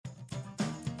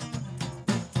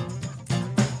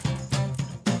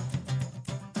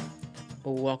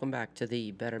Well, welcome back to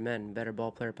the Better Men, Better Ball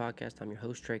Player podcast. I'm your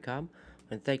host, Trey Cobb,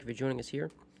 and thank you for joining us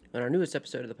here on our newest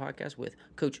episode of the podcast with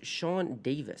Coach Sean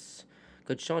Davis.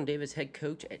 Coach Sean Davis, head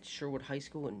coach at Sherwood High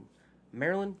School in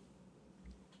Maryland,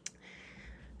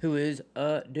 who is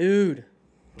a dude.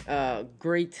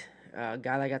 Great guy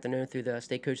that I got to know through the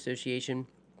State Coach Association,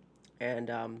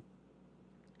 and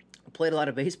played a lot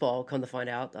of baseball, come to find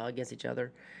out, against each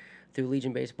other through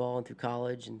Legion Baseball and through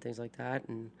college and things like that.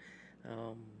 Um,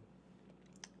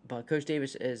 but Coach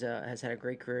Davis has had a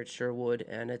great career at Sherwood,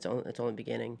 and it's only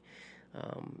beginning.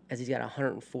 As he's got a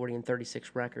 140 and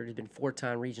 36 record, he's been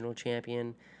four-time regional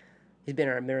champion. He's been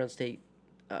our Maryland State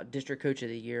District Coach of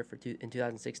the Year in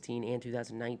 2016 and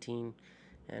 2019,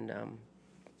 and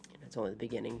it's only the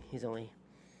beginning. He's only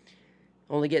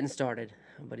getting started,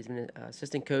 but he's been an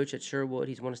assistant coach at Sherwood.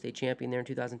 He's won a state champion there in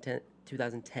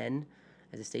 2010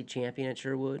 as a state champion at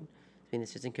Sherwood. He's been the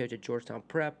assistant coach at Georgetown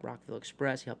Prep, Rockville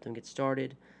Express. He helped them get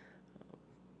started.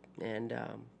 And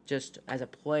just as a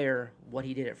player, what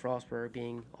he did at Frostburg,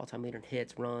 being all-time leader in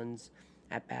hits, runs,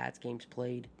 at-bats, games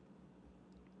played,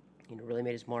 really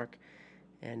made his mark.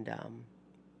 And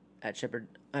at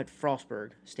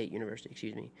Frostburg State University,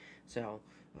 excuse me. So,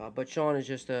 but Sean is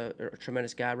just a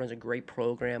tremendous guy. Runs a great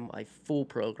program, a full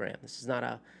program. This is not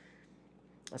a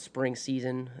spring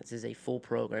season. This is a full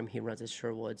program he runs at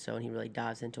Sherwood. So, and he really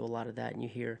dives into a lot of that. And you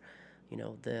hear,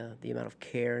 the amount of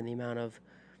care and the amount of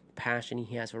passion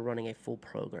he has for running a full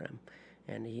program,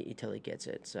 and he totally gets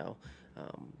it. So,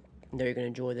 there you're going to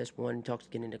enjoy this one. He talks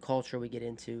getting into culture. We get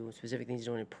into specific things he's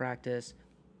doing in practice,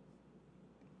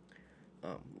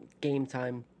 game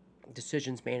time,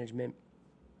 decisions management.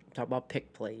 Talk about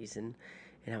pick plays and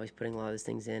how he's putting a lot of these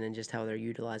things in, and just how they're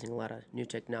utilizing a lot of new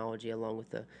technology along with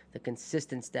the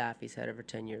consistent staff he's had over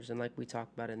 10 years. And like we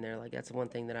talked about in there, like that's the one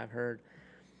thing that I've heard,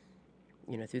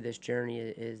 through this journey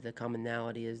is the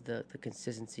commonality is the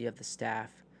consistency of the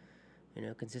staff.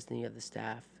 Consistency of the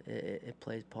staff, it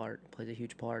plays a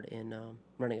huge part in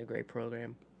running a great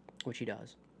program, which he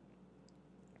does.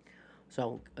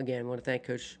 So again, I want to thank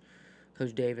Coach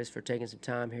Davis for taking some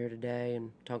time here today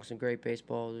and talking some great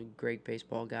baseball. A great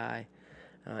baseball guy,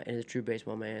 and is a true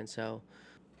baseball man. So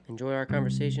enjoy our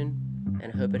conversation,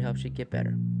 and I hope it helps you get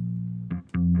better.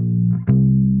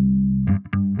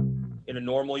 In a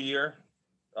normal year,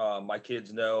 my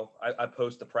kids know I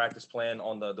post the practice plan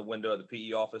on the window of the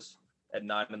PE office at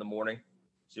 9 in the morning.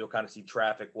 So you'll kind of see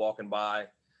traffic walking by.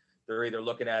 They're either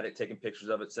looking at it, taking pictures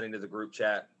of it, sending to the group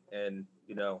chat. And,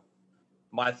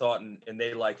 my thought, and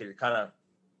they like it, it kind of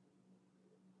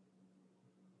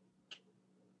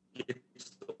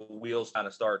gets the wheels kind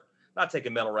of start, not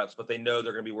taking mental reps, but they know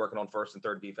they're going to be working on first and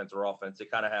third defense or offense. They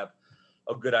kind of have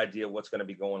a good idea of what's going to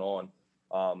be going on.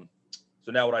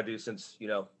 So now what I do, since,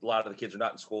 a lot of the kids are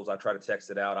not in schools, I try to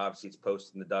text it out. Obviously it's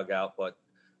posted in the dugout, but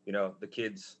the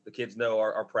kids know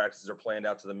our practices are planned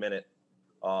out to the minute.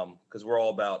 Cause we're all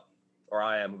about, or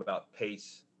I am about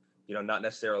pace, not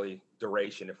necessarily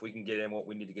duration. If we can get in what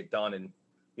we need to get done in,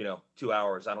 2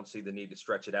 hours, I don't see the need to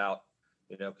stretch it out,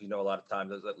 cause a lot of times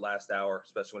that last hour,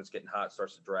 especially when it's getting hot,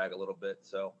 starts to drag a little bit.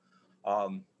 So,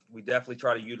 we definitely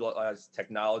try to utilize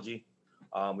technology.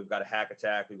 We've got a hack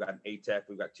attack. We've got an ATEC.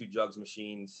 We've got 2 jugs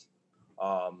machines.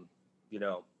 A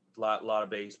lot of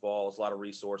baseballs, a lot of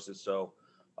resources. So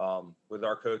with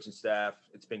our coaching staff,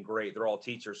 it's been great. They're all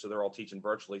teachers, so they're all teaching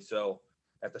virtually. So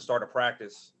at the start of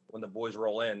practice, when the boys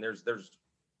roll in, there's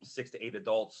 6 to 8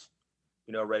 adults,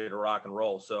 ready to rock and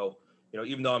roll. So,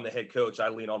 even though I'm the head coach, I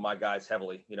lean on my guys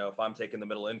heavily. If I'm taking the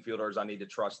middle infielders, I need to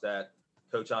trust that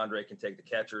Coach Andre can take the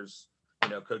catchers.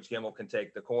 Coach Gimmel can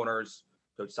take the corners.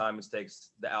 Coach Simons takes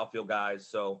the outfield guys.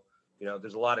 So,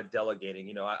 there's a lot of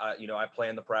delegating. I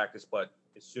plan the practice, but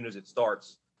as soon as it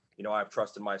starts, I've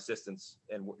trusted my assistants,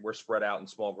 and we're spread out in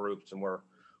small groups, and we're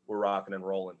rocking and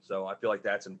rolling. So I feel like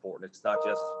that's important. It's not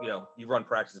just, you run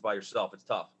practices by yourself. It's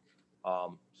tough.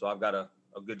 So I've got a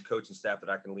good coaching staff that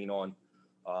I can lean on,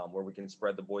 where we can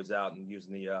spread the boys out and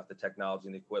using the technology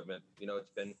and the equipment.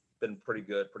 It's been pretty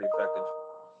good, pretty effective.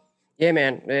 Yeah,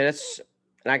 man.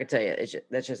 And I can tell you,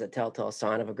 that's just a telltale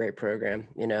sign of a great program.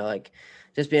 Like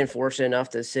just being fortunate enough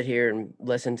to sit here and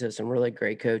listen to some really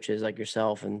great coaches like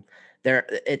yourself, and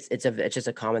it's just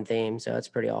a common theme. So it's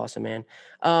pretty awesome, man.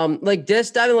 Like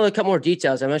just diving a couple more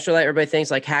details. I'm not sure that everybody thinks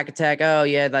like hack attack. Oh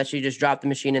yeah, that you just drop the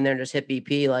machine in there and just hit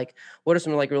BP. Like, what are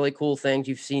some like really cool things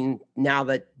you've seen now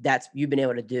that's you've been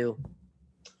able to do?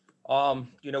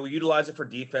 We utilize it for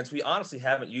defense. We honestly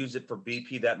haven't used it for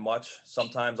BP that much.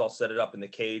 Sometimes I'll set it up in the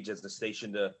cage as the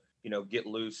station to, get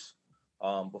loose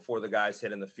before the guys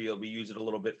hit in the field. We use it a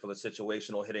little bit for the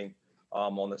situational hitting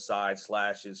on the side,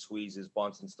 slashes, squeezes,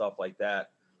 bunts, and stuff like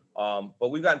that. But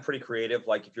we've gotten pretty creative.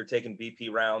 Like if you're taking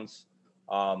BP rounds,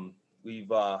 um, we've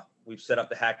set up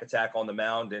the hack attack on the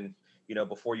mound, and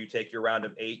before you take your round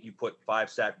of 8, you put 5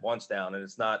 sack bunts down, and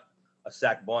it's not a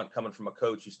sack bunt coming from a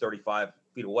coach who's 35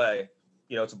 feet away.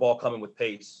 It's a ball coming with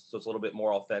pace, so it's a little bit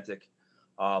more authentic.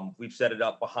 We've set it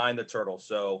up behind the turtle,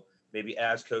 so maybe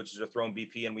as coaches are throwing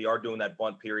BP and we are doing that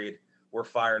bunt period, we're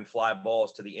firing fly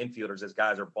balls to the infielders as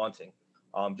guys are bunting.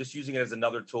 Just using it as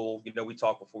another tool. We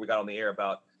talked before we got on the air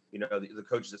about the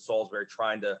coaches at Salisbury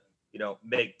trying to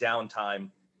make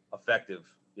downtime effective.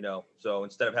 So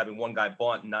instead of having one guy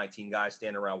bunt and 19 guys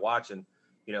standing around watching,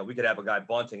 we could have a guy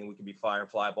bunting and we could be firing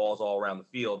fly balls all around the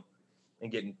field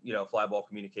and getting fly ball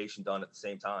communication done at the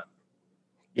same time.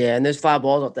 Yeah, and those fly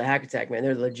balls off the hack attack, man,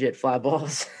 they're legit fly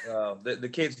balls. The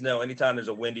kids know anytime there's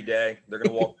a windy day, they're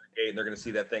going to walk to the gate and they're going to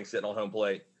see that thing sitting on home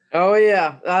plate. Oh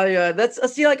yeah.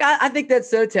 That's see, like I think that's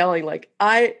so telling.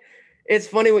 It's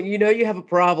funny when you have a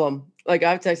problem. Like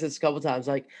I've texted this a couple times.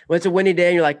 Like when it's a windy day,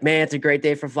 and you're like, man, it's a great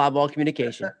day for fly ball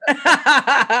communication. I'm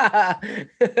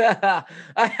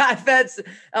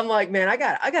like, man, I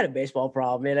got a baseball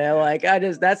problem. Like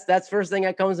that's first thing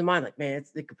that comes to mind. Like, man,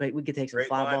 we could take some Great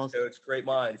fly minds, balls. Coach. Great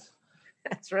minds.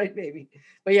 That's right, baby.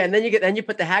 But yeah, and then you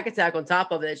put the hack attack on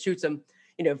top of it. It shoots them,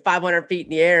 500 feet in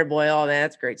the air. Boy, oh man,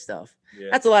 that's great stuff. Yeah.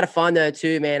 That's a lot of fun though,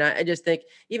 too, man. I just think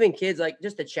even kids, like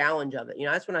just the challenge of it.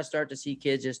 That's when I start to see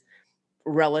kids just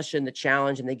relish in the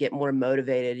challenge and they get more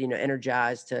motivated,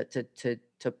 energized to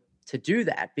do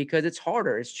that because it's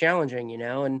harder, it's challenging,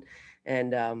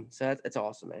 and so that's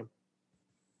awesome, man.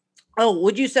 Oh,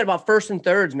 what you said about first and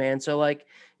thirds, man. So like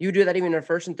you do that even in a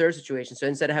first and third situation. So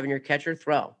instead of having your catcher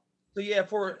throw. So yeah,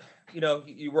 for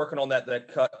you're working on that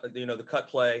cut, the cut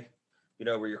play,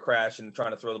 where you're crashing,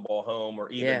 trying to throw the ball home,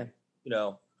 or even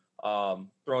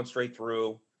throwing straight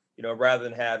through. Rather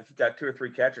than if you've got 2 or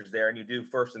 3 catchers there and you do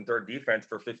first and third defense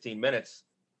for 15 minutes,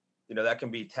 that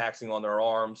can be taxing on their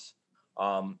arms.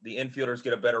 The infielders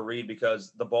get a better read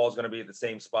because the ball is going to be at the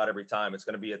same spot every time. It's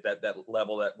going to be at that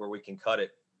level where we can cut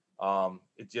it.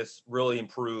 It just really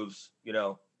improves,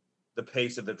 the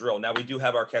pace of the drill. Now we do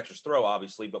have our catchers throw,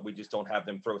 obviously, but we just don't have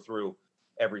them throw through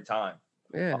every time.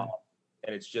 Yeah.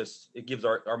 And it gives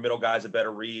our middle guys a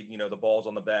better read. The ball's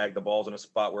on the bag, the ball's in a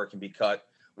spot where it can be cut.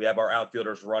 We have our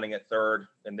outfielders running at third,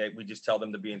 and we just tell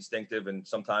them to be instinctive. And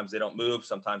sometimes they don't move,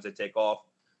 sometimes they take off.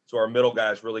 So our middle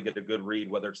guys really get a good read,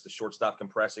 whether it's the shortstop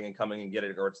compressing and coming and get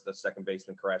it, or it's the second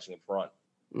baseman crashing in front.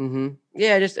 Mm-hmm.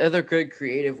 Yeah, just other good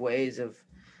creative ways of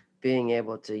being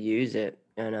able to use it,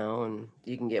 and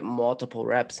you can get multiple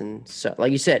reps. And so,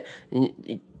 like you said,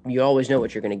 you always know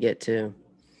what you're going to get too.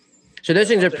 So those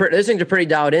things are pretty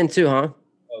dialed in too, huh?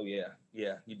 Oh yeah.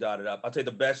 Yeah, you dot it up. I'll tell you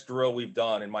the best drill we've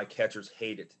done, and my catchers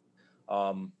hate it.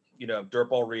 Dirt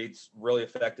ball reads really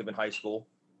effective in high school.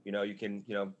 You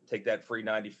can take that free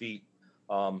 90 feet.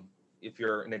 If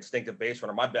you're an instinctive base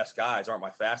runner, my best guys aren't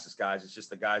my fastest guys. It's just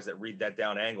the guys that read that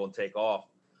down angle and take off.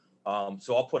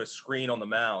 So I'll put a screen on the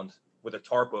mound with a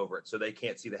tarp over it so they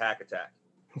can't see the hack attack.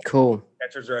 Cool.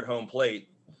 Catchers are at home plate,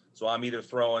 so I'm either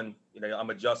throwing, I'm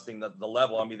adjusting the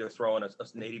level. I'm either throwing an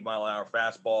 80-mile-an-hour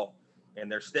fastball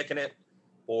and they're sticking it,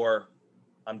 or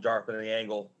I'm dropping the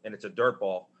angle and it's a dirt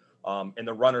ball. And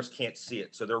the runners can't see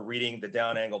it. So they're reading the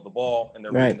down angle of the ball and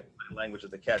they're reading the language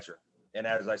of the catcher. And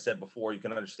as I said before, you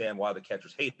can understand why the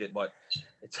catchers hate it, but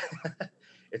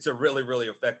it's a really, really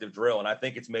effective drill. And I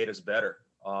think it's made us better.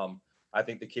 I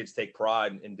think the kids take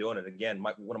pride in doing it. Again,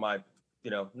 one of my,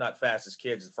 not fastest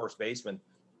kids, the first baseman,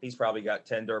 he's probably got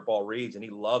 10 dirt ball reads and he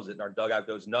loves it. And our dugout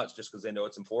goes nuts just because they know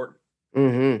it's important.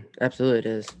 Mm-hmm. Absolutely it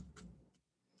is.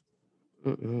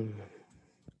 Mm-mm.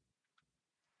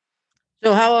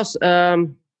 So how else are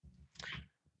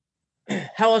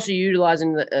you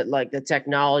utilizing the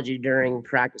technology during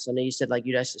practice? I know you said like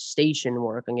you guys station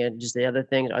work and just the other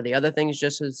things. Are the other things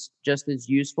just as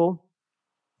useful?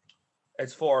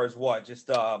 As far as what?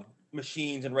 Just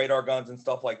machines and radar guns and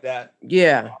stuff like that?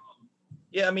 Yeah.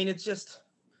 Yeah, I mean, it's just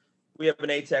we have an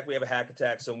ATAC, we have a hack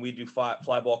attack. So when we do fly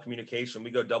ball communication, we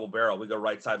go double barrel. We go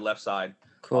right side, left side.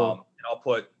 Cool. And I'll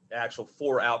put actual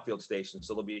 4 outfield stations.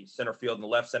 So there'll be center field in the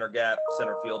left center gap,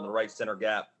 center field in the right center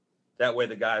gap. That way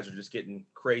the guys are just getting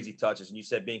crazy touches. And you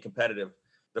said being competitive.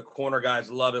 The corner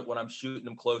guys love it when I'm shooting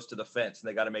them close to the fence and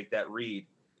they got to make that read,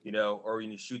 or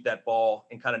when you shoot that ball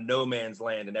in kind of no man's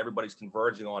land and everybody's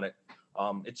converging on it.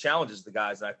 It challenges the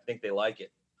guys and I think they like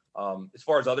it. As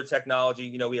far as other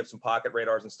technology, we have some pocket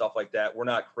radars and stuff like that. We're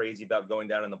not crazy about going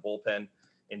down in the bullpen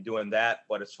and doing that.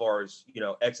 But as far as,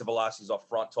 exit velocities off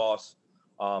front toss,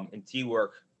 and tee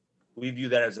work, we view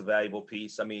that as a valuable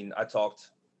piece. I mean, I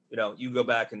talked, you go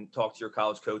back and talk to your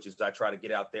college coaches. I try to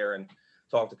get out there and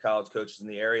talk to college coaches in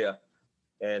the area,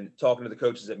 and talking to the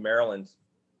coaches at Maryland,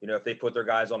 if they put their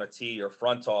guys on a tee or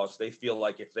front toss, they feel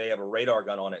like if they have a radar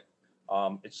gun on it,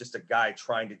 it's just a guy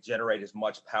trying to generate as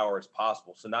much power as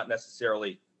possible. So not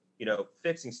necessarily,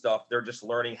 fixing stuff. They're just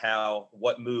learning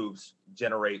what moves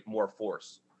generate more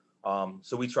force.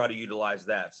 So we try to utilize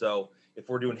that. So if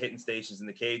we're doing hitting stations in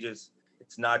the cages,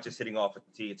 it's not just hitting off a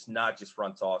tee. It's not just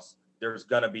front toss. There's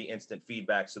going to be instant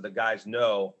feedback. So the guys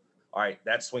know, all right,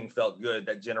 that swing felt good.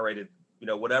 That generated,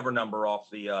 whatever number off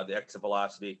the exit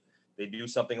velocity. They do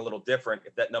something a little different.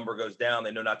 If that number goes down,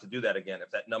 they know not to do that again. If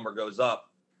that number goes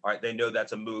up, all right, they know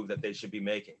that's a move that they should be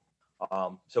making.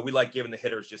 So we like giving the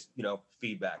hitters just,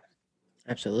 feedback.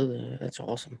 Absolutely. That's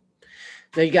awesome.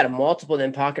 Now you got a multiple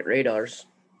then pocket radars.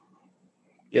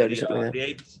 Yeah, the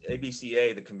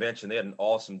ABCA, the convention, they had an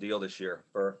awesome deal this year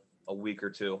for a week or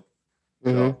two.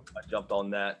 So I jumped on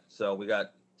that. So we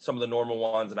got some of the normal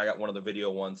ones, and I got one of the video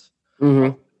ones.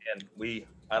 And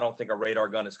I don't think a radar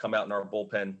gun has come out in our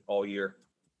bullpen all year.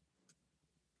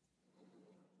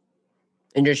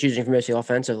 And you're just using it mostly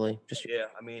offensively. Yeah,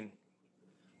 I mean,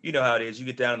 you know how it is. You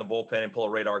get down in the bullpen and pull a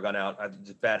radar gun out.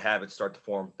 Just bad habits start to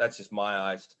form. That's just my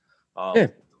eyes.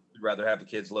 I'd rather have the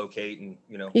kids locate and,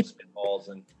 spin balls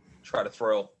and try to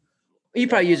throw. You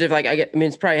probably use it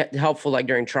it's probably helpful like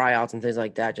during tryouts and things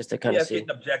like that, just to kind of see.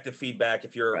 Getting objective feedback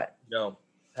if you're,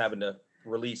 having to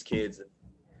release kids and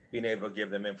being able to give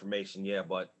them information. Yeah,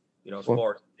 but as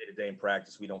far as day-to-day in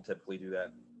practice, we don't typically do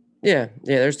that. Yeah,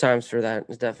 there's times for that.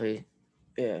 It's definitely,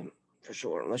 for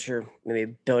sure. Unless you're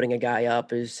maybe building a guy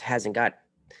up who hasn't got,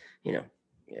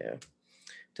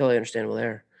 totally understandable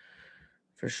there,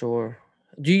 for sure.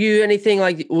 Do you anything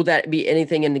will that be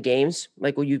anything in the games?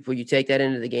 Like, will you take that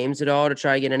into the games at all to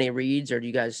try to get any reads, or do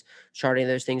you guys chart any of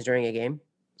those things during a game?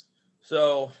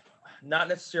 So, not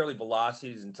necessarily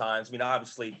velocities and times. I mean,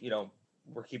 obviously,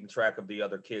 we're keeping track of the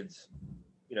other kids,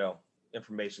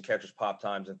 information, catchers, pop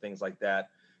times, and things like that.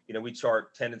 We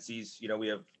chart tendencies. We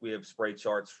have spray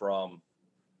charts from,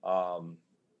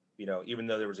 even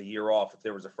though there was a year off, if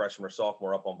there was a freshman or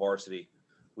sophomore up on varsity,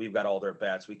 we've got all their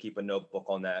bats. We keep a notebook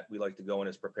on that. We like to go in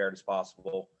as prepared as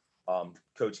possible.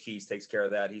 Coach Keys takes care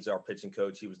of that. He's our pitching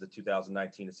coach. He was the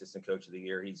 2019 Assistant Coach of the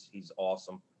Year. He's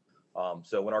awesome.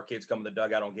 So when our kids come in the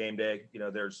dugout on game day,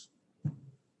 there's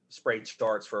spray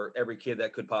charts for every kid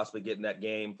that could possibly get in that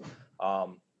game.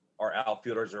 Our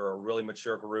outfielders are a really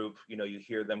mature group. You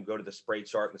hear them go to the spray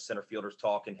chart and the center fielders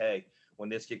talking, hey, when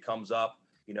this kid comes up,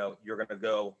 you're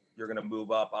going to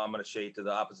move up. I'm going to shade to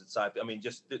the opposite side. I mean,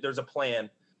 just there's a plan,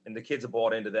 and the kids have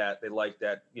bought into that. They like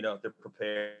that, they're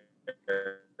prepared.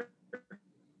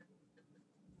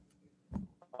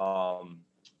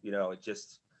 It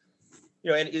just,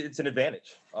 and it's an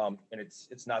advantage. And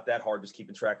it's not that hard just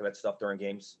keeping track of that stuff during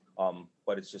games.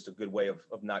 But it's just a good way of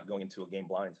not going into a game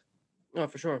blind. Oh,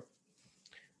 for sure.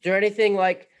 Is there anything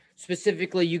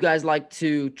specifically you guys like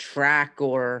to track,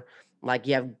 or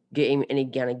you have any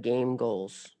kind of game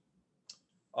goals?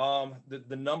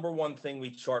 The number one thing we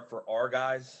chart for our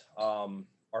guys, are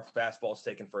fastballs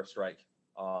taken for a strike.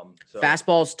 So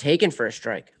fastballs taken for a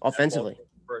strike offensively.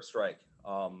 For a strike.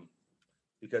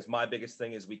 Because my biggest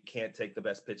thing is we can't take the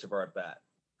best pitch of our at bat.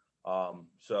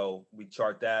 So we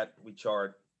chart that. We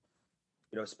chart,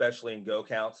 especially in go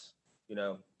counts,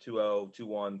 2-0,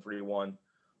 2-1, 3-1,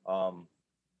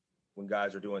 when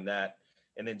guys are doing that.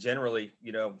 And then generally,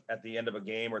 at the end of a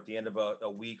game or at the end of a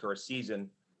week or a season,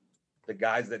 the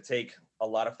guys that take a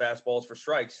lot of fastballs for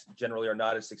strikes generally are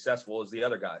not as successful as the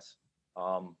other guys.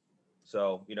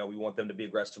 So, we want them to be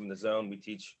aggressive in the zone. We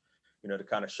teach, to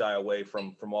kind of shy away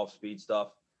from off-speed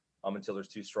stuff until there's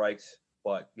 2 strikes,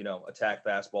 but, attack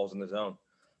fastballs in the zone.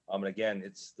 And again,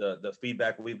 it's the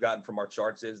feedback we've gotten from our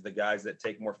charts is the guys that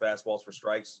take more fastballs for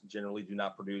strikes generally do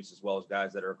not produce as well as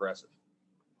guys that are aggressive.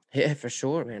 Yeah, for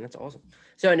sure, man. That's awesome.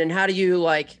 So, and then how do you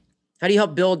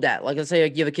help build that? Let's say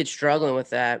you have a kid struggling with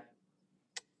that.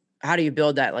 How do you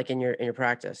build that in your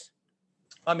practice?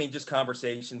 I mean, just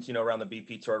conversations, around the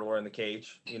BP turtle or in the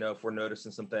cage, if we're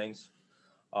noticing some things.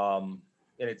 And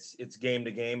it's game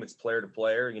to game, it's player to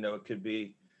player. It could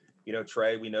be,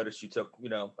 Trey, we noticed you took,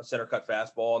 a center cut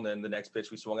fastball, and then the next pitch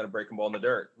we swung at a breaking ball in the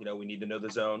dirt. We need to know the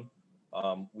zone.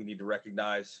 We need to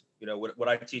recognize, what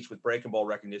I teach with breaking ball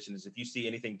recognition is if you see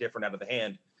anything different out of the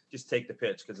hand, just take the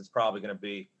pitch, because it's probably going to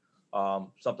be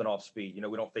something off speed.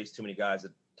 We don't face too many guys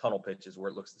at tunnel pitches where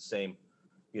it looks the same,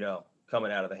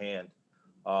 coming out of the hand.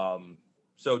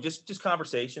 So just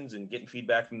conversations and getting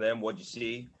feedback from them. What'd you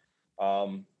see?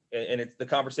 And it's the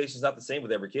conversation's not the same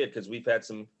with every kid, because we've had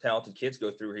some talented kids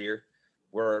go through here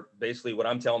where basically what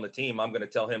I'm telling the team, I'm going to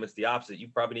tell him it's the opposite. You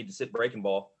probably need to sit breaking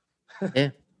ball. Yeah.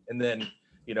 And then,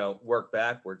 work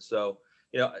backwards. So,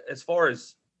 as far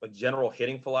as a general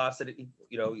hitting philosophy,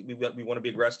 we want to be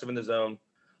aggressive in the zone.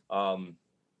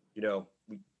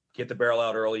 We get the barrel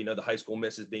out early. The high school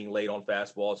misses being late on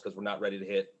fastballs because we're not ready to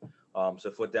hit.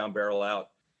 So foot down, barrel out.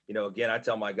 Again, I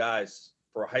tell my guys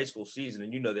for a high school season,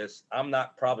 and this, I'm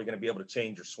not probably going to be able to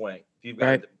change your swing. If you've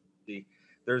got Right.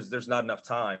 there's not enough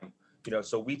time,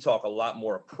 so we talk a lot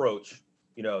more approach,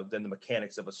 than the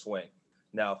mechanics of a swing.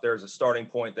 Now, if there's a starting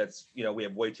point that's, we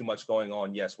have way too much going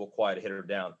on, yes, we'll quiet a hitter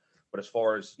down. But as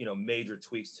far as, major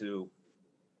tweaks to,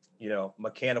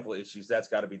 mechanical issues, that's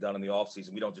got to be done in the off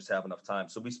season. We don't just have enough time.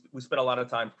 So we spend a lot of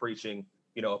time preaching,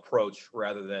 approach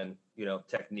rather than,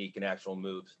 technique and actual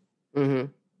moves.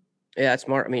 Mm-hmm. Yeah, that's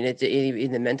smart. I mean, it's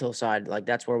in the mental side, like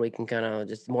that's where we can kind of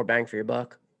just more bang for your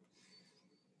buck.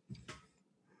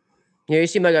 You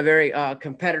seem like a very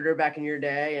competitor back in your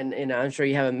day, and I'm sure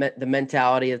you have the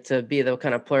mentality to be the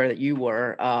kind of player that you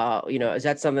were. Is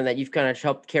that something that you've kind of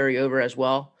helped carry over as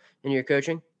well in your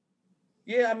coaching?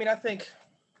 Yeah, I mean, I think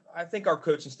our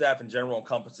coaching staff in general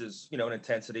encompasses, an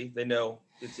intensity. They know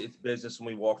it's business when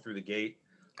we walk through the gate.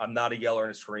 I'm not a yeller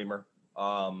and a screamer,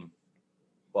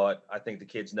 but I think the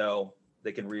kids know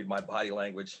they can read my body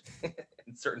language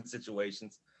in certain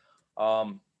situations.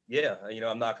 Yeah,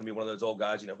 I'm not going to be one of those old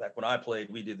guys, back when I played,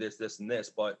 we did this, and this.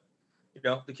 But,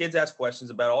 the kids ask questions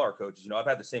about all our coaches. I've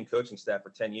had the same coaching staff for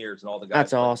 10 years and all the guys.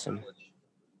 That's awesome.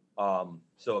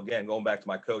 So, again, going back to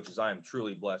my coaches, I am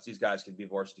truly blessed. These guys could be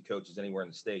varsity coaches anywhere in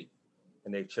the state.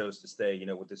 And they've chose to stay,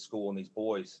 with this school and these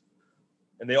boys.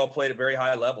 And they all played at very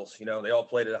high levels. They all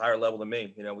played at a higher level than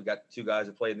me. We got 2 guys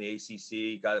that played in the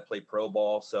ACC, guy that played pro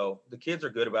ball. So the kids are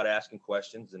good about asking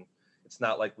questions, and it's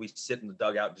not like we sit in the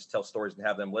dugout and just tell stories and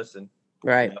have them listen.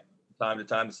 Right. Time to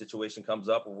time, the situation comes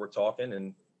up where we're talking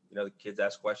and, the kids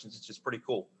ask questions. It's just pretty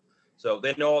cool. So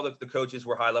they know all the coaches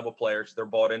were high level players. They're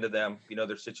bought into them.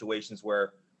 There's situations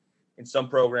where in some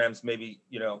programs, maybe,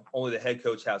 only the head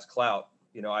coach has clout.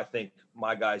 I think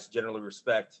my guys generally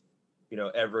respect,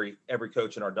 every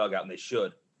coach in our dugout, and they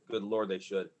should. Good Lord, they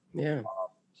should. Yeah.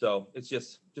 So it's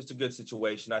just a good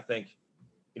situation. I think,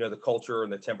 the culture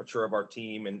and the temperature of our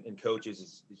team and coaches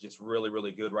is just really,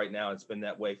 really good right now. It's been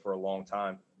that way for a long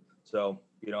time. So,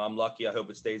 I'm lucky. I hope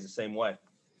it stays the same way.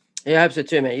 Yeah, I hope so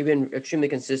too, man. You've been extremely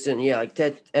consistent. Yeah, like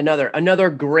that.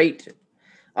 Another great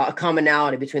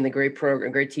commonality between the great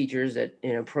great teachers that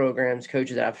programs,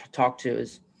 coaches that I've talked to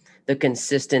is the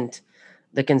consistent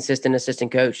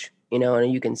assistant coach.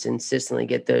 And you can consistently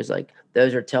get those. Like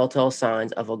those are telltale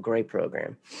signs of a great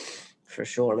program, for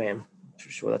sure, man. For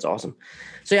sure, that's awesome.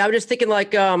 So yeah, I'm just thinking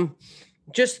like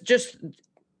just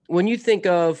when you think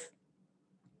of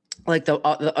like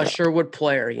a Sherwood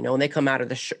player, when they come out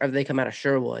of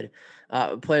Sherwood,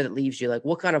 a player that leaves you, like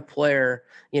what kind of player,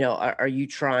 are you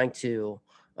trying to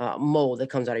mold that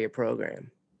comes out of your program?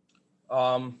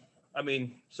 I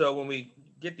mean, so when we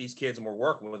get these kids and we're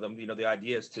working with them, the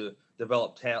idea is to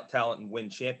develop talent and win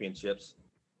championships.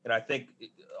 And I think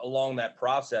along that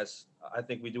process, I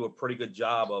think we do a pretty good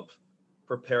job of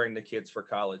preparing the kids for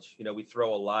college. We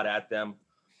throw a lot at them.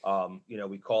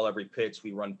 We call every pitch.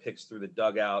 We run picks through the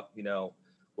dugout.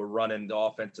 We're running the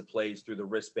offensive plays through the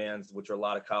wristbands, which a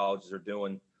lot of colleges are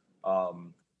doing. A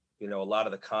lot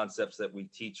of the concepts that we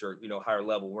teach are, higher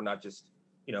level. We're not just,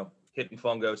 hitting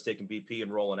fungos, taking BP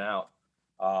and rolling out.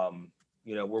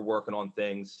 We're working on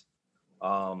things.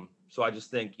 So I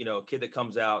just think, a kid that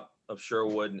comes out of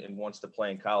Sherwood and wants to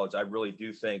play in college, I really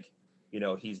do think,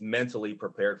 he's mentally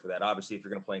prepared for that. Obviously, if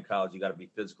you're going to play in college, you got to be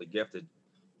physically gifted.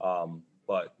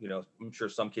 But, I'm sure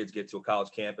some kids get to a college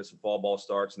campus and fall ball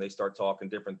starts and they start talking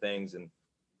different things and,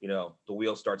 the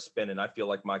wheels start spinning. I feel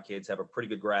like my kids have a pretty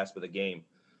good grasp of the game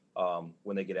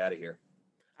when they get out of here.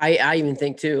 I even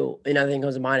think too, another thing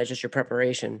comes to mind is just your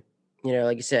preparation.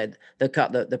 Like you said,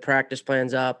 the practice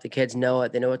plan's up, the kids know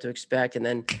it, they know what to expect. And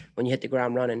then when you hit the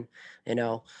ground running,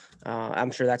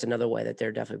 I'm sure that's another way that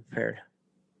they're definitely prepared.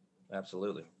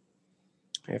 Absolutely.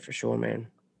 Yeah, for sure, man.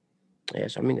 Yeah,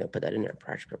 so I'm gonna put that in there,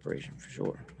 practice preparation for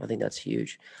sure. I think that's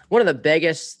huge. One of the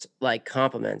biggest like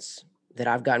compliments that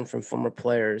I've gotten from former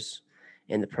players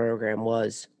in the program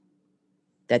was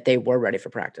that they were ready for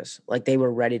practice. Like they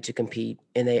were ready to compete.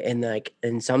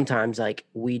 And sometimes like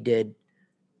we did,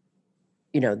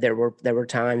 there were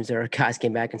times there were guys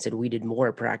came back and said we did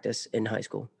more practice in high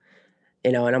school.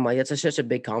 And I'm like, that's such a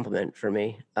big compliment for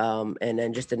me. And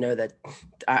then just to know that,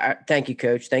 I thank you,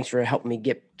 coach. Thanks for helping me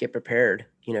get prepared,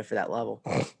 for that level.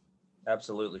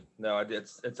 Absolutely. No,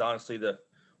 it's honestly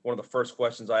one of the first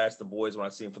questions I ask the boys when I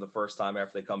see them for the first time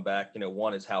after they come back.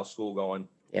 One is how's school going?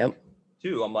 Yep.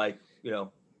 2, I'm like,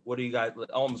 what do you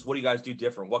guys do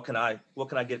different? What can I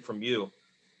get from you?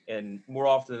 And more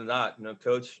often than not,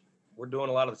 coach, we're doing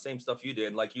a lot of the same stuff you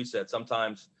did. Like you said,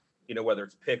 sometimes, whether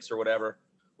it's picks or whatever,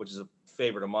 which is a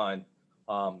favorite of mine,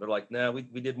 they're like, no, we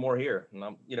did more here.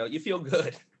 And you feel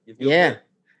good. You feel Yeah, good.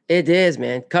 it is,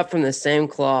 man. Cut from the same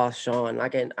cloth, Sean.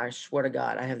 I swear to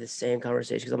God, I have the same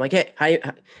conversation because I'm like, hey,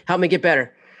 help me get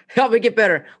better. Help me get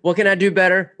better. What can I do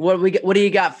better? What do you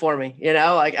got for me?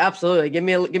 Like absolutely. Give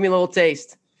me a little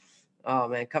taste. Oh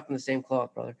man, cut from the same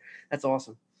cloth, brother. That's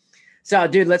awesome. So,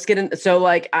 dude, let's get in. So,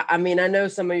 like, I mean, I know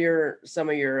some of your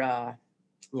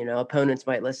opponents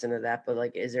might listen to that, but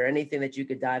like, is there anything that you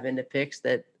could dive into picks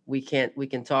that we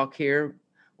can talk here,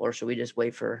 or should we just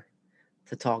wait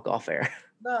to talk off air?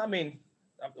 No, I mean,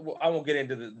 I won't get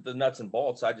into the nuts and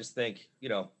bolts. I just think,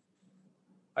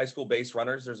 high school base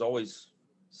runners, there's always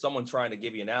someone trying to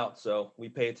give you an out. So we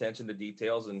pay attention to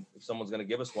details. And if someone's going to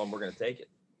give us one, we're going to take it.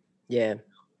 Yeah.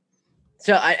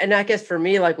 So I guess for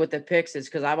me, like with the picks, is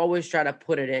because I've always tried to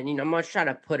put it in. I'm always trying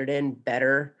to put it in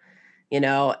better,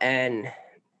 And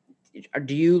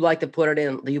do you like to put it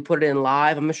in? Do you put it in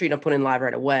live? I'm sure you don't put it in live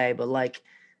right away, but like,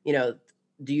 you know,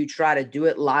 do you try to do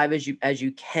it live as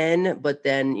you can? But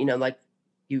then like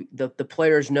the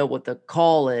players know what the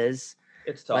call is.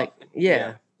 It's Like, tough. Yeah.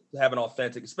 yeah, To have an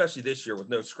authentic, especially this year with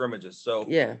no scrimmages. So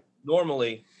yeah,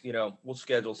 normally, we'll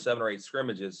schedule 7 or 8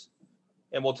 scrimmages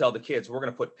and we'll tell the kids we're going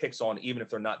to put picks on even if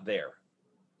they're not there.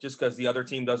 Just because the other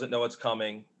team doesn't know it's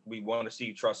coming. We want to see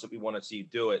you trust it. We want to see you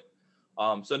do it.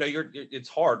 So no, it's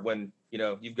hard when,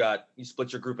 you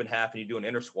split your group in half and you do an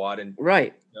inter squad and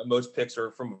right, most picks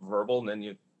are from verbal and then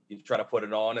you try to put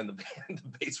it on and the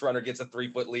base runner gets a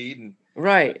 3-foot lead and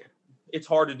right, it's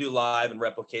hard to do live and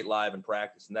replicate live in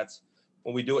practice. And that's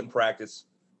when we do it in practice,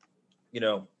 we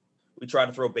try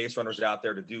to throw base runners out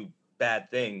there to do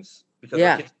bad things because our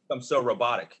yeah, kids become so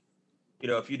robotic.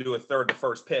 If you do a third to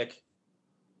first pick,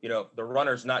 the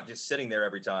runner's not just sitting there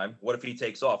every time. What if he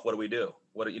takes off? What do we do?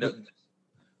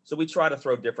 So we try to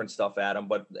throw different stuff at him.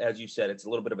 But as you said, it's a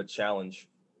little bit of a challenge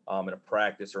in a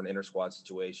practice or an inter squad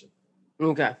situation.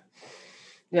 okay.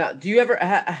 Yeah. Do you ever?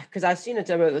 Because I've seen it.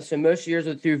 So most years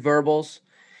are through verbals,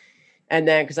 and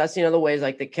then because I've seen other ways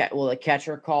like the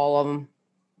catcher call of them,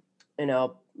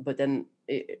 But then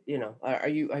are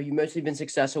you mostly been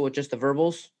successful with just the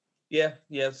verbals? Yeah.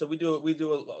 So we do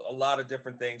a lot of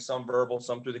different things, some verbal,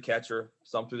 some through the catcher,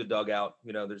 some through the dugout.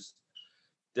 There's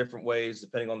different ways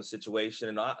depending on the situation.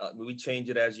 And we change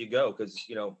it as you go. Cause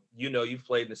you've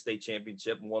played in the state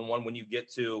championship and won one. When you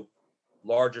get to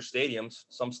larger stadiums,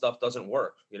 some stuff doesn't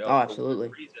work, Oh, for whatever absolutely.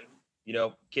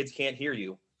 reason, kids can't hear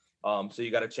you. So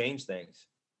you got to change things.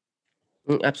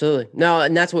 Absolutely. No,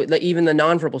 and that's what like, even the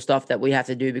nonverbal stuff that we have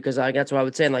to do because that's what I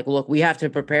would say. Like, look, we have to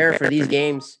prepare for these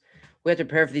games. We have to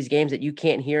prepare for these games that you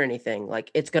can't hear anything.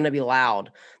 Like it's going to be loud.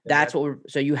 And That's what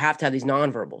so you have to have these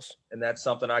nonverbals. and that's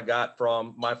something I got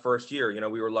from my first year.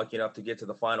 We were lucky enough to get to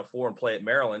the Final Four and play at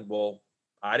Maryland. Well,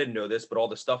 I didn't know this, but all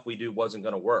the stuff we do wasn't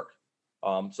going to work.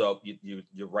 So you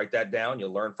write that down, you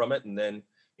learn from it, and then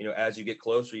as you get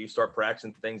closer, you start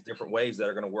practicing things different ways that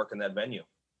are going to work in that venue.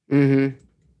 Mm-hmm.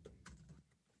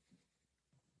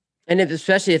 And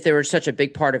especially if they were such a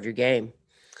big part of your game,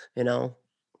 you know.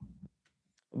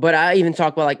 But I even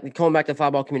talk about like going back to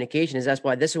football communication is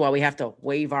this is why we have to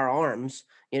wave our arms,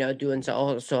 doing so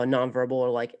also a nonverbal or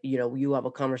like, you have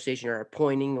a conversation or a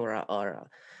pointing or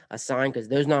a sign because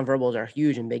those nonverbals are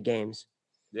huge in big games.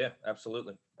 Yeah,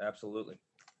 absolutely. Absolutely.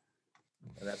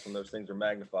 And that's when those things are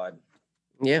magnified.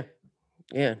 Yeah.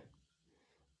 Yeah.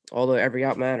 Although every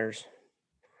out matters.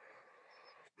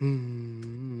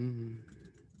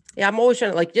 Yeah, I'm always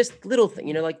trying to like just little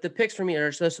thing, like the picks for me are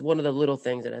just one of the little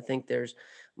things that I think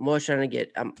I'm always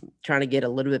I'm trying to get a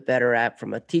little bit better at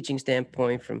from a teaching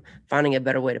standpoint, from finding a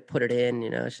better way to put it in.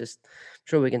 It's just I'm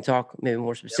sure we can talk maybe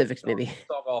more specifics, Yep, maybe.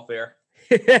 talk off air.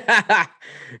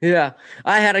 Yeah.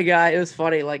 I had a guy, it was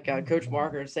funny, like Coach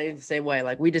Marker, same way.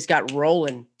 Like we just got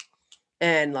rolling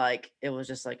and like it was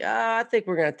just like, I think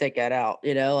we're gonna take that out,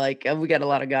 like we got a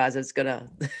lot of guys that's gonna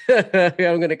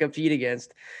I'm gonna compete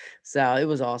against. So it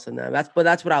was awesome, man. That's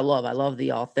what I love. I love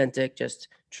the authentic, just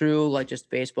true, like just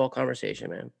baseball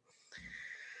conversation, man.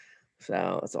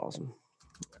 So that's awesome.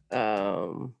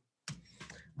 Um,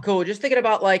 cool. Just thinking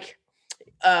about like,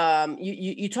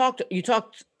 you talked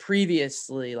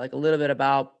previously like a little bit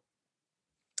about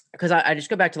because I just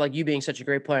go back to like you being such a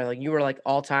great player. Like you were like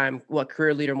all time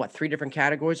career leader in 3 different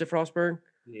categories at Frostburg.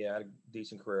 Yeah, I had a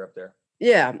decent career up there.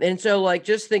 Yeah, and so like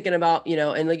just thinking about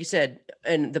and like you said,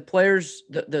 and the players,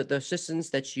 the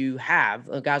assistants that you have,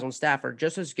 guys on staff are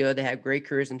just as good. They have great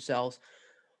careers themselves,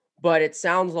 but it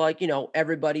sounds like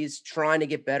everybody's trying to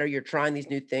get better. You're trying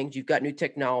these new things. You've got new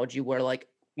technology where like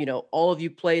all of you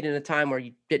played in a time where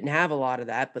you didn't have a lot of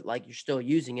that, but like you're still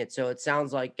using it. So it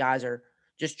sounds like guys are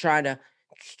just trying to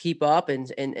keep up and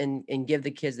give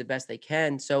the kids the best they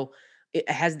can. So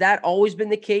has that always been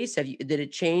the case? Did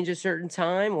it change a certain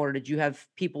time, or did you have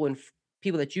people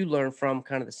that you learned from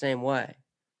kind of the same way?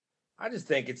 I just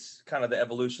think it's kind of the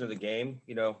evolution of the game.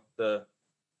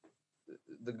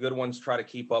 The good ones try to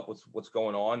keep up with what's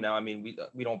going on now. I mean,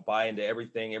 we don't buy into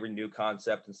everything, every new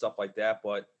concept and stuff like that.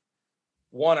 But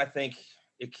one, I think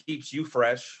it keeps you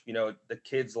fresh. The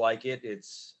kids like it.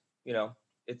 You know,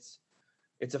 it's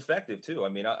it's effective too. I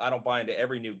mean, I don't buy into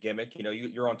every new gimmick.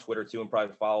 You're on Twitter too and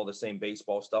probably follow the same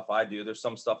baseball stuff I do. There's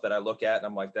some stuff that I look at and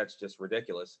I'm like, that's just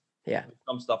ridiculous. Yeah.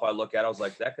 Some stuff I look at, I was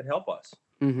like, that could help us.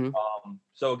 Hmm.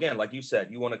 So again, like you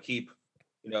said, you want to keep,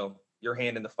 your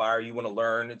hand in the fire. You want to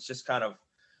learn. It's just kind of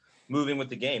moving with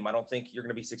the game. I don't think you're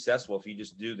going to be successful if you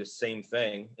just do the same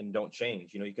thing and don't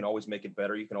change. You can always make it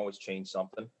better. You can always change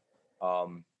something.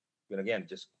 And again,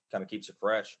 just kind of keeps you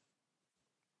fresh.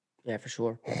 Yeah, for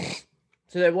sure.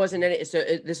 So there wasn't any. So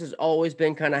this has always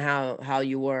been kind of how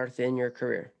you were in your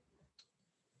career.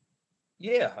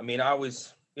 Yeah, I mean, I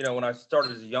was, when I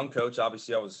started as a young coach,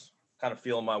 obviously I was kind of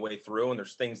feeling my way through, and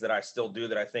there's things that I still do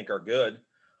that I think are good.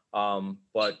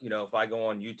 But if I go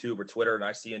on YouTube or Twitter and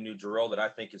I see a new drill that I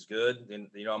think is good, then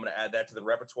I'm going to add that to the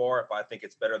repertoire. If I think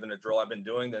it's better than a drill I've been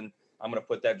doing, then I'm going to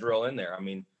put that drill in there. I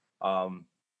mean,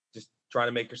 just trying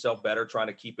to make yourself better, trying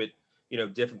to keep it,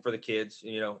 different for the kids.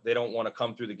 They don't want to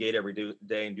come through the gate every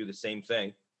day and do the same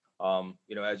thing.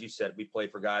 As you said, we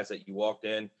played for guys that you walked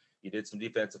in, you did some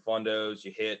defensive fundos,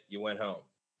 you hit, you went home.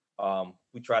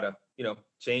 We try to,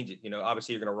 change it.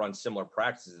 Obviously you're going to run similar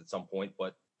practices at some point,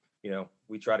 but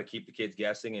we try to keep the kids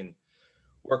guessing and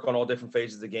work on all different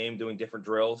phases of the game, doing different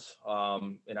drills.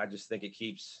 And I just think it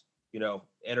keeps,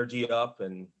 energy up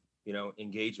and,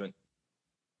 engagement.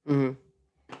 Hmm.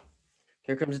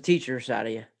 Here comes the teacher side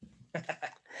of you.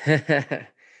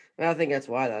 Well, I think that's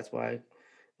why. That's why.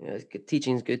 It's good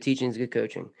teaching is good. Teaching is good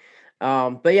coaching.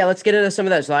 But yeah, let's get into some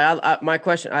of this. Like, my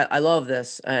question, I love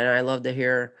this, and I love to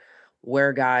hear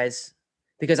where guys,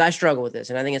 because I struggle with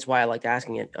this, and I think it's why I like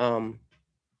asking it.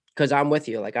 Because I'm with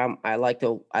you. Like I like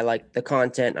the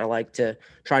content. I like to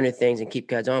try new things and keep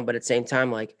guys on. But at the same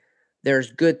time, like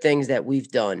there's good things that we've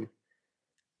done,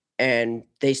 and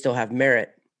they still have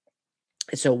merit.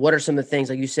 So, what are some of the things,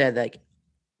 like you said, like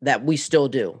that we still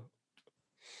do?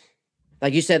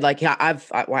 Like you said, like yeah,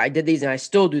 I did these and I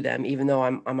still do them, even though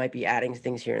I might be adding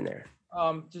things here and there.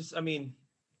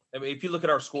 If you look at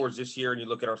our scores this year and you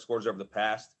look at our scores over the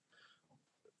past,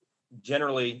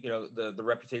 generally, the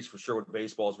reputation for Sherwood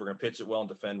baseball is we're going to pitch it well and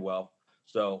defend well.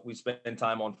 So we spend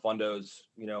time on fundos,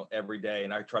 every day,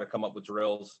 and I try to come up with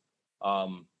drills,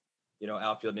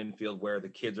 outfield and infield, where the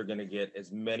kids are going to get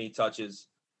as many touches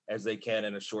as they can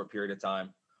in a short period of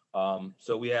time.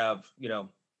 So we have,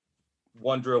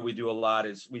 one drill we do a lot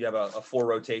is we have a 4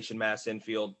 rotation mass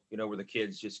infield, where the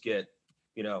kids just get,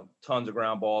 tons of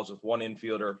ground balls with one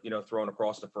infielder, thrown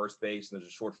across the first base, and there's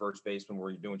a short first baseman where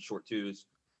you're doing short twos.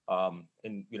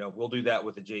 And we'll do that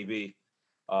with the JV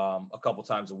a couple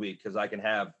times a week, because I can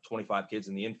have 25 kids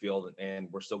in the infield and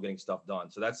we're still getting stuff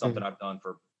done. So that's something I've done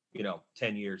for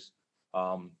 10 years.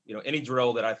 Any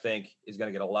drill that I think is going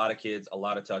to get a lot of kids a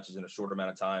lot of touches in a short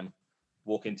amount of time,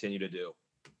 we'll continue to do.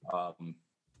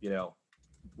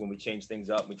 When we change things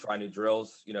up, we try new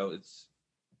drills.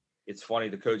 It's funny,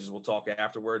 the coaches will talk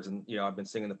afterwards, and I've been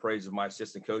singing the praise of my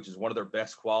assistant coaches. One of their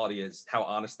best quality is how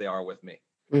honest they are with me.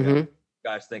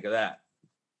 Guys, think of that.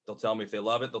 They'll tell me if they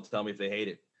love it, they'll tell me if they hate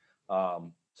it.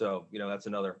 So that's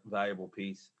another valuable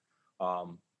piece.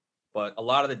 But a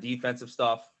lot of the defensive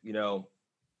stuff, the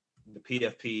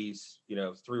PFPs,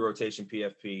 3 rotation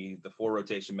PFP, the 4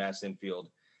 rotation mass infield,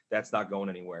 that's not going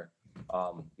anywhere.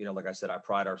 Like I said, I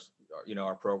pride our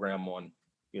program on,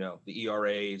 the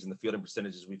ERAs and the fielding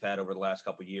percentages we've had over the last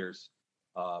couple of years.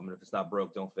 And if it's not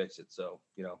broke, don't fix it. So,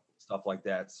 stuff like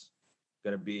that's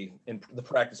going to be in the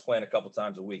practice plan a couple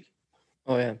times a week.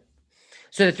 Oh yeah.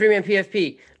 So the 3-man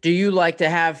PFP, do you like to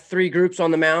have 3 groups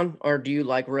on the mound, or do you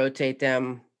like rotate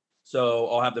them? So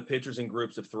I'll have the pitchers in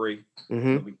groups of 3. Mm-hmm.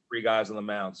 There'll be 3 guys on the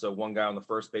mound. So 1 guy on the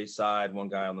first base side, 1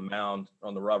 guy on the mound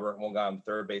on the rubber, 1 guy on the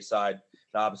third base side.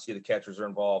 And obviously the catchers are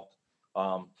involved.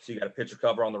 So you got a pitcher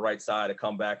cover on the right side, a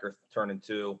comebacker turning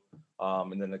 2,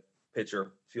 and then the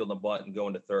pitcher fielding a bunt and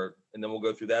going to third. And then we'll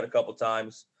go through that a couple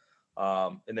times.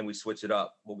 And then we switch it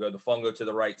up. We'll go the fungo to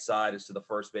the right side is to the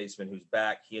first baseman who's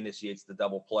back. He initiates the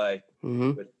double play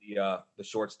with the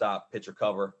shortstop pitcher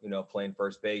cover, playing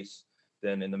first base.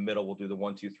 Then in the middle, we'll do the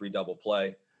 1-2-3 double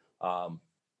play.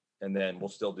 And then we'll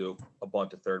still do a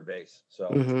bunt to third base.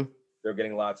 So They're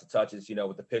getting lots of touches.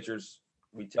 With the pitchers,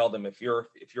 we tell them if you're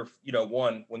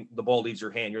one, when the ball leaves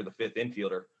your hand, you're the fifth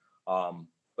infielder.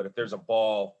 But if there's a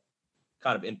ball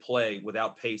kind of in play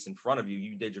without pace in front of you,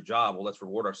 you did your job. Well, let's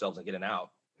reward ourselves and get an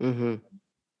out. Mm-hmm.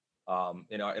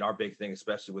 And our big thing,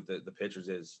 especially with the pitchers,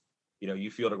 is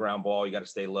you field a ground ball, you got to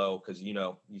stay low because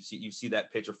you see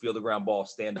that pitcher field the ground ball,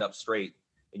 stand up straight,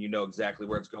 and you know exactly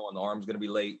where it's going. The arm's going to be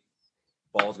late,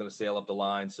 ball's going to sail up the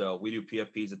line. So we do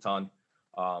PFPs a ton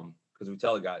because we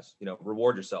tell the guys,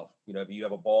 reward yourself. If you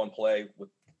have a ball in play with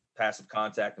passive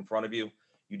contact in front of you,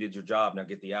 you did your job. Now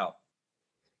get the out.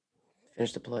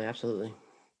 Finish the play, absolutely.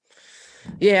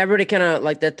 Yeah, everybody kind of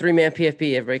like that 3-man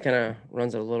PFP. Everybody kind of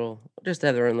runs a little, just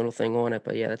have their own little thing on it.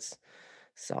 But yeah, that's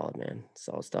solid, man.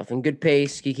 Solid stuff. And good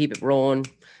pace. You keep it rolling.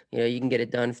 You can get it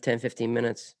done for 10, 15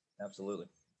 minutes. Absolutely.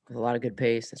 With a lot of good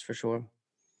pace, that's for sure.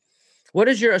 What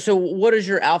does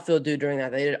your outfield do during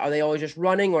that? Are they always just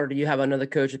running, or do you have another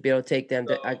coach to be able to take them?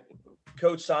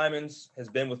 Coach Simons has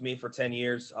been with me for 10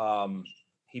 years.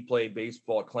 He played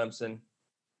baseball at Clemson.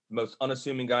 Most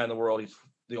unassuming guy in the world. He's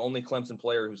the only Clemson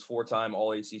player who's 4-time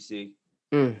All ACC.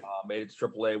 Made it to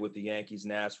AAA with the Yankees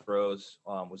and Astros.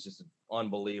 Was just an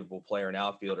unbelievable player and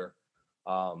outfielder.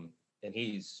 And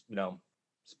he's,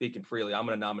 speaking freely, I'm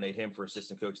going to nominate him for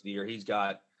Assistant Coach of the Year. He's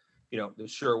got, the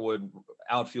Sherwood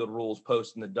outfield rules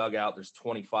posted in the dugout. There's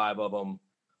 25 of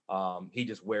them. He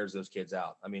just wears those kids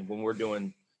out. I mean, when we're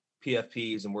doing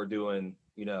PFPs and we're doing,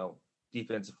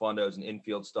 defensive fundos and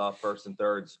infield stuff, first and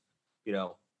thirds,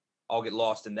 I'll get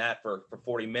lost in that for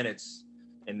 40 minutes,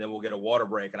 and then we'll get a water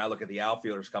break. And I look at the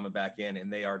outfielders coming back in,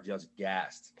 and they are just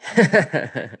gassed.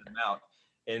 Out.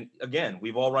 And again,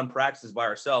 we've all run practices by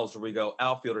ourselves where we go,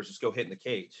 outfielders, just go hit in the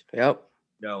cage. Yep.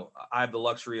 I have the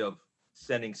luxury of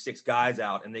sending 6 guys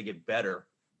out, and they get better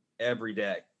every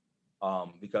day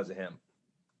because of him.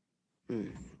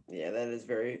 Yeah, that is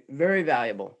very, very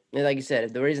valuable. And like you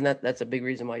said, the reason that's a big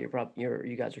reason why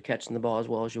you guys are catching the ball as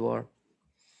well as you are.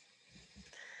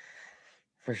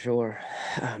 For sure.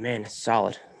 Oh, man,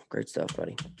 solid. Great stuff,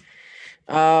 buddy.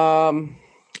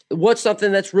 What's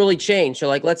something that's really changed? So,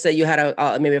 like, let's say you had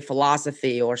maybe a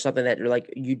philosophy or something that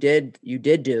you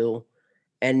did do,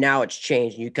 and now it's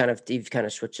changed. You've kind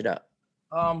of switched it up.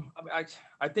 I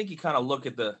think you kind of look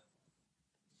at the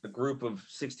group of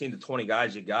 16 to 20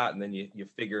 guys you got, and then you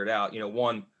figure it out.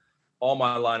 All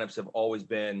my lineups have always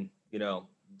been,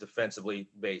 defensively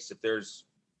based. If there's,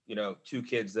 2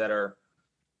 kids that are,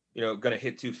 going to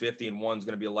hit 250 and one's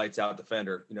going to be a lights out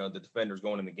defender, the defender's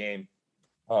going in the game.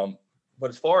 But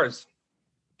as far as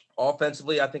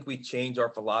offensively, I think we change our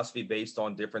philosophy based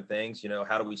on different things.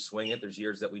 How do we swing it? There's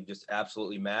years that we just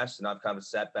absolutely mashed, and I've kind of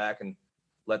sat back and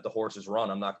let the horses run.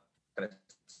 I'm not going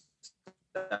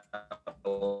to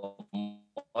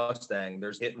Mustang.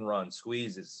 There's hit and run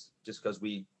squeezes just because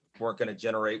we weren't going to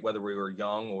generate whether we were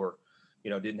young or,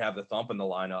 didn't have the thump in the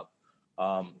lineup.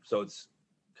 So it's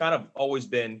kind of always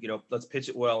been, let's pitch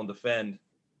it well and defend.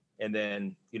 And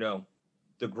then,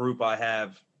 the group I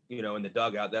have, in the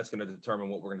dugout, that's going to determine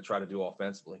what we're going to try to do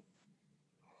offensively.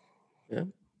 Yeah.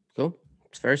 Cool.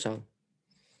 It's very solid.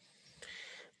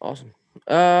 Awesome.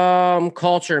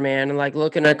 Culture, man. Like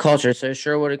looking at culture. So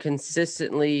Sherwood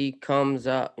consistently comes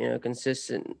up,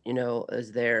 consistent,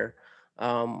 is there.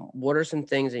 What are some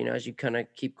things, as you kind of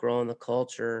keep growing the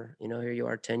culture, here you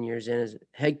are 10 years in as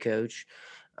head coach,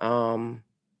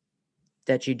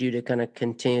 that you do to kind of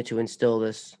continue to instill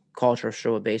this culture of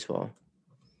Sherwood baseball?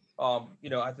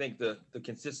 I think the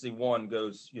consistency one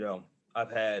goes,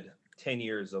 I've had 10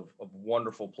 years of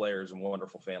wonderful players and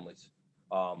wonderful families.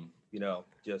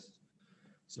 Just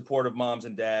supportive moms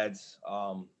and dads.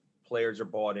 Players are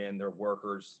bought in, they're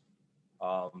workers.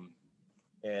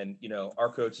 And,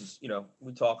 our coaches,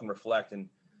 we talk and reflect, and,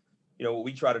 what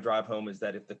we try to drive home is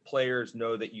that if the players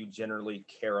know that you generally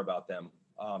care about them,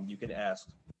 you can ask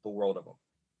the world of them.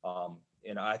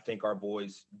 And I think our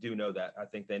boys do know that. I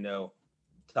think they know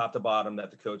top to bottom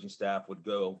that the coaching staff would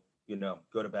go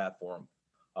to bat for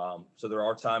them. So there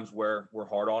are times where we're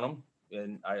hard on them,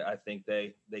 and I think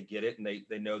they get it, and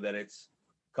they know that it's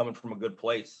coming from a good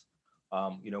place.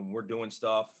 We're doing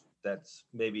stuff that's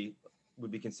maybe would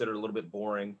be considered a little bit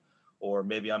boring, or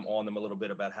maybe I'm on them a little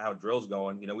bit about how drill's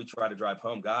going. We try to drive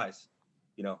home, guys,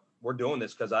 we're doing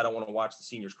this because I don't want to watch the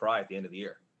seniors cry at the end of the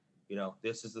year.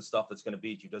 This is the stuff that's going to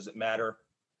beat you. Does it matter,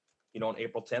 on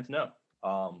April 10th? No.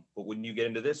 But when you get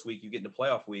into this week, you get into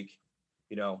playoff week,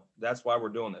 that's why we're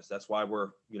doing this. That's why we're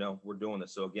doing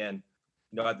this. So again,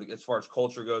 I think as far as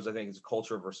culture goes, I think it's a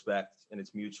culture of respect, and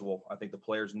it's mutual. I think the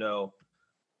players know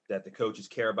that the coaches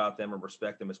care about them and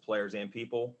respect them as players and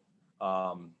people.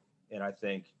 And I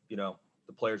think,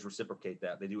 the players reciprocate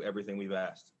that. They do everything we've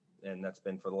asked. And that's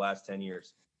been for the last 10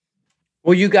 years.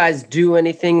 Will you guys do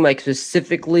anything like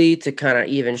specifically to kind of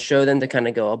even show them to kind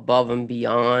of go above and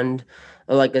beyond,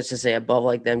 or like let's just say above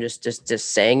like them just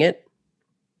saying it?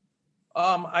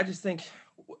 I just think,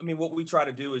 I mean, what we try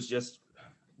to do is just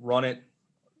run it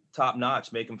top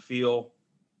notch, make them feel,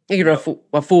 You know,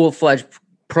 a full-fledged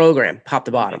program, top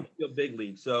to bottom. Feel big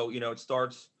league. So, it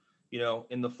starts,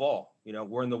 in the fall.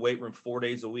 We're in the weight room 4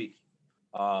 days a week.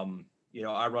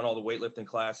 I run all the weightlifting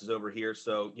classes over here.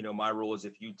 So, my rule is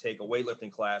if you take a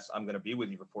weightlifting class, I'm going to be with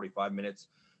you for 45 minutes.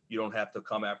 You don't have to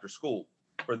come after school.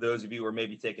 For those of you who are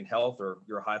maybe taking health or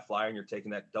you're a high flyer and you're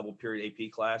taking that double period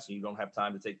AP class and you don't have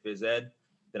time to take phys ed,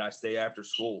 then I stay after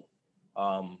school.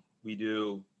 We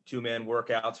do 2-man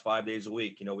workouts 5 days a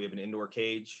week. We have an indoor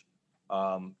cage.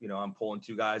 I'm pulling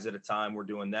 2 guys at a time. We're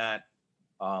doing that.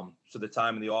 So the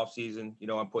time in the off season,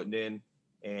 I'm putting in,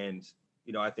 and,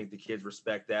 I think the kids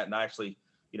respect that. And I actually,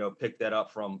 picked that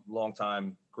up from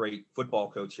longtime great football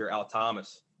coach here, Al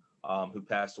Thomas, who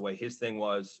passed away. His thing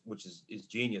was, which is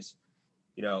genius.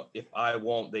 If I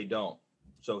won't, they don't.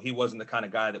 So he wasn't the kind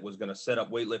of guy that was going to set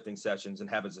up weightlifting sessions and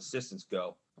have his assistants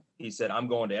go. He said, I'm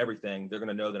going to everything. They're going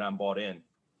to know that I'm bought in,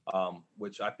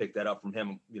 which I picked that up from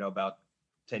him, about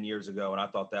 10 years ago. And I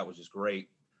thought that was just great.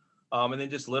 And then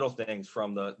just little things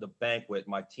from the banquet.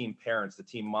 My team parents, the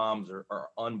team moms are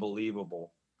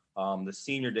unbelievable. The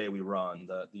senior day we run,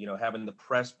 having the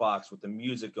press box with the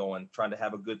music going, trying to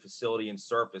have a good facility and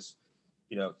surface,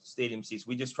 stadium seats.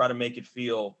 We just try to make it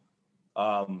feel,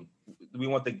 we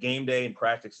want the game day and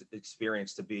practice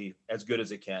experience to be as good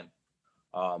as it can.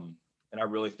 And I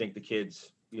really think the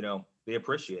kids, they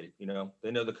appreciate it.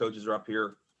 They know the coaches are up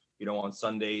here, on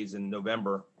Sundays in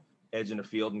November, edging the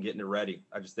field and getting it ready.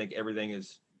 I just think everything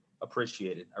is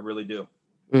appreciated. I really do.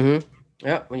 Mm-hmm.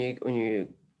 Yeah. When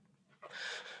you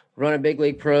run a big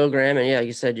league program, and like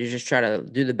you said, you just try to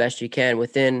do the best you can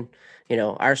within,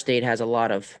 our state has a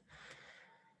lot of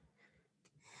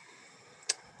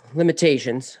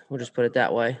limitations. We'll just put it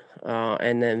that way.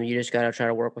 And then you just got to try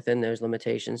to work within those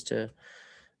limitations to,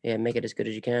 make it as good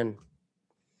as you can.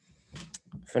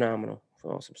 Phenomenal.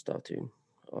 Awesome stuff, dude.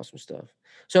 Awesome stuff.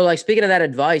 So, like, speaking of that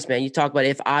advice, man, you talk about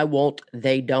if I won't,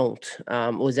 they don't.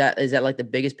 Is that like the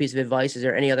biggest piece of advice? Is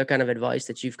there any other kind of advice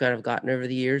that you've kind of gotten over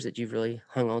the years that you've really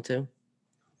hung on to?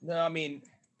 No, I mean,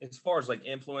 as far as like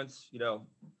influence,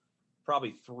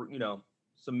 probably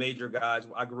some major guys.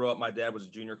 I grew up, my dad was a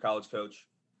junior college coach.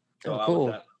 So cool.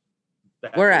 I was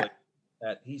at Where at?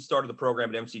 He started the program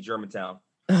at MC Germantown.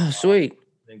 Oh, sweet.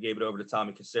 Then gave it over to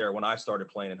Tommy Casera when I started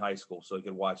playing in high school so he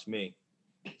could watch me.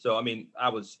 So, I mean, I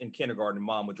was in kindergarten and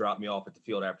Mom would drop me off at the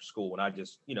field after school, and I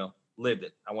just, lived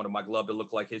it. I wanted my glove to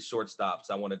look like his shortstops.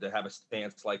 I wanted to have a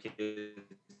stance like his,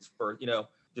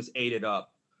 just ate it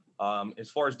up.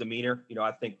 As far as demeanor,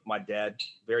 I think my dad,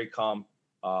 very calm,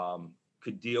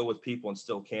 could deal with people and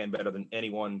still can better than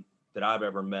anyone that I've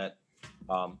ever met.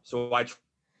 So I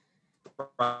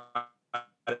try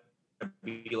to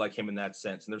be like him in that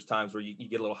sense. And there's times where you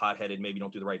get a little hot-headed, maybe you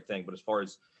don't do the right thing. But as far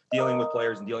as dealing with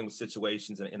players and dealing with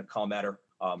situations in a calm manner,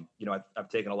 I've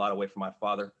taken a lot away from my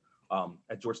father.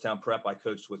 At Georgetown Prep, I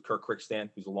coached with Kirk Crickstand,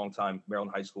 who's a longtime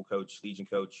Maryland high school coach, Legion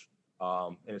coach.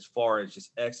 And as far as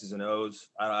just X's and O's,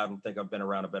 I don't think I've been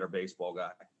around a better baseball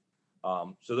guy.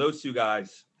 So those 2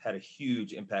 guys had a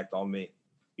huge impact on me.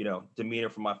 Demeanor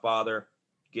from my father,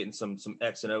 getting some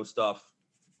X and O stuff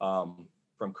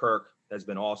from Kirk has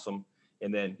been awesome.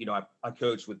 And then, I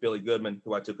coached with Billy Goodman,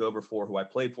 who I took over for, who I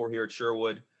played for here at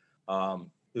Sherwood,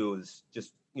 who was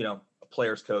just, a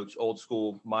player's coach, old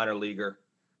school minor leaguer.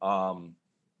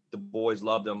 The boys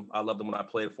loved him. I loved him when I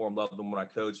played for him, loved him when I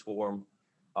coached for him.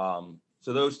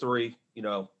 So those 3,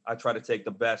 I try to take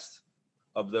the best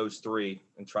of those 3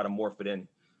 and try to morph it in,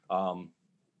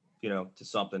 to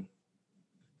something.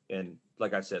 And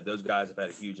like I said, those guys have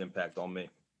had a huge impact on me.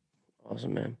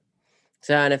 Awesome, man.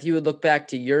 So, and if you would look back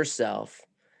to yourself,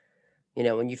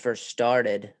 when you first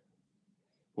started,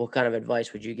 what kind of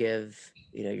advice would you give,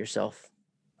 yourself?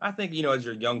 I think, as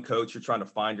you're a young coach, you're trying to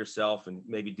find yourself and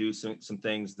maybe do some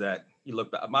things that you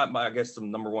look back. I guess the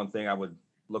number one thing I would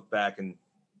look back and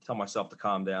tell myself to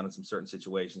calm down in some certain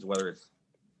situations, whether it's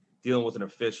dealing with an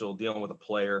official, dealing with a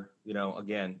player.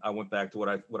 Again, I went back to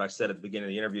what I said at the beginning of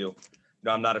the interview.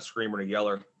 I'm not a screamer and a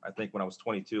yeller. I think when I was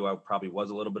 22, I probably was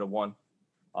a little bit of one.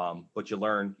 But you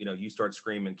learn, you start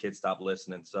screaming, kids stop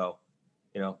listening. So,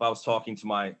 if I was talking to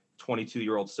my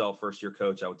 22-year-old self, first year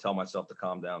coach, I would tell myself to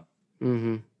calm down.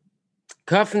 Mm-hmm.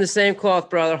 Cut from the same cloth,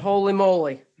 brother. Holy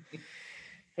moly.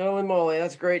 Holy moly.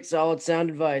 That's great. Solid sound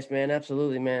advice, man.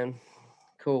 Absolutely, man.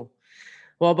 Cool.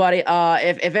 Well, buddy,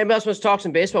 if anybody else wants to talk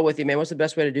some baseball with you, man, what's the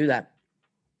best way to do that?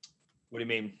 What do you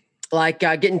mean? like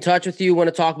get in touch with you, want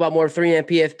to talk about more 3-man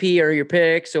PFP or your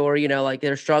picks, or like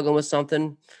they're struggling with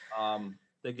something?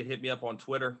 They could hit me up on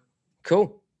Twitter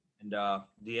Cool. and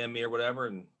DM me or whatever,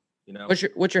 and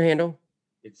What's your handle?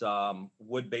 it's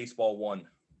Wood Baseball 1.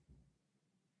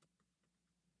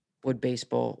 Wood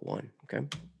Baseball 1. Okay,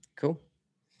 cool.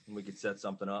 And we could set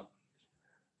something up.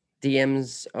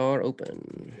 DMs are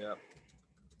open. Yeah.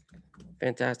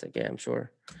 Fantastic. Yeah, I'm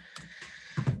sure.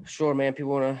 Sure, man.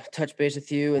 People want to touch base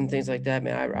with you and things like that,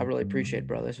 man. I really appreciate it,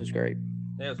 brother. This was great.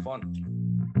 Yeah, it was fun.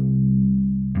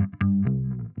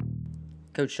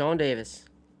 Coach Sean Davis,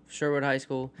 Sherwood High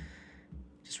School,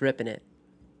 just ripping it.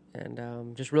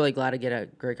 And just really glad to get a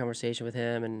great conversation with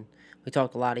him. And we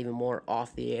talked a lot even more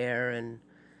off the air. And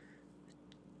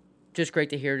just great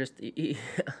to hear just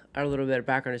our little bit of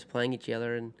background is playing each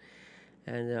other. And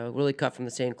really cut from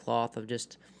the same cloth of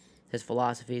just his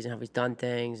philosophies and how he's done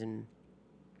things. And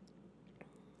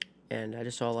I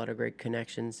just saw a lot of great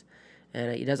connections.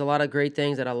 And he does a lot of great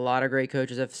things that a lot of great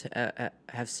coaches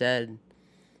have said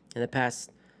in the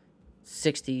past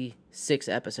 66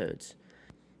 episodes.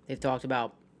 They've talked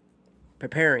about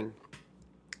preparing.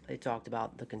 They talked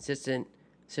about the consistent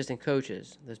assistant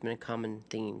coaches. There's been common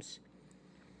themes.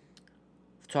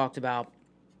 We've talked about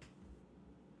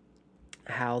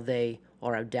how they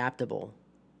are adaptable,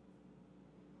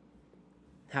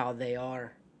 how they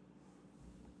are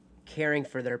caring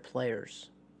for their players.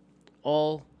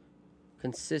 All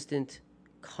consistent,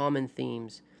 common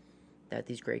themes that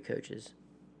these great coaches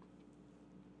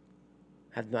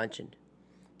have mentioned.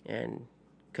 And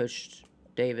Coach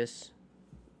Davis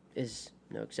is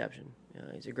no exception.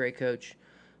 He's a great coach.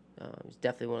 He's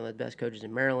definitely one of the best coaches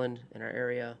in Maryland, in our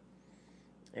area.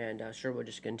 And Sherwood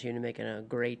just continue making a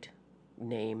great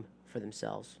name for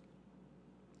themselves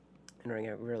and running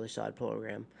a really solid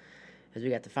program, as we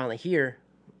got to finally hear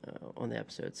on the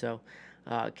episode. So,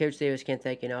 Coach Davis, can't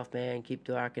thank you enough, man. Keep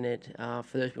rocking it.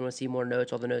 For those who want to see more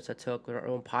notes, all the notes I took are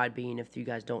on Podbean, if you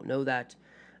guys don't know that.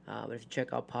 But if you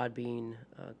check out Podbean,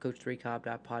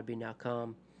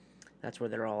 coach3cobb.podbean.com, that's where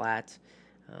they're all at.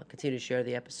 Continue to share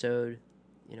the episode.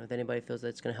 If anybody feels that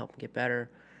it's going to help them get better,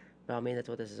 by all means, that's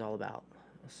what this is all about.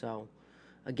 So,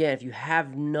 again, if you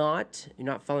have not, you're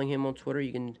not following him on Twitter,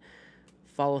 you can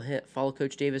follow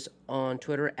Coach Davis on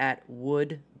Twitter at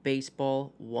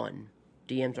WoodBaseball1.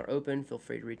 DMs are open. Feel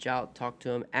free to reach out. Talk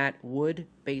to him at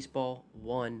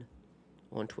WoodBaseball1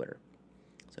 on Twitter.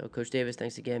 So, Coach Davis,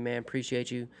 thanks again, man. Appreciate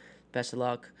you. Best of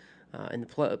luck in the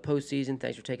postseason.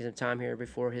 Thanks for taking some time here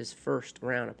before his first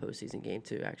round of postseason game,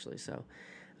 too, actually. So,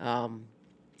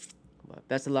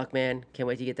 best of luck, man. Can't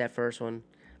wait to get that first one.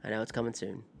 I know it's coming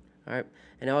soon. All right.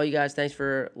 And all you guys, thanks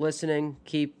for listening.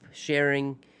 Keep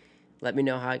sharing. Let me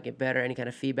know how I get better. Any kind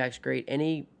of feedback's great.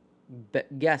 Any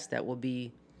guest that will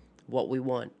be what we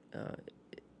want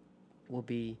will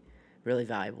be really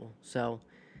valuable. So,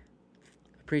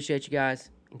 appreciate you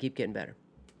guys and keep getting better.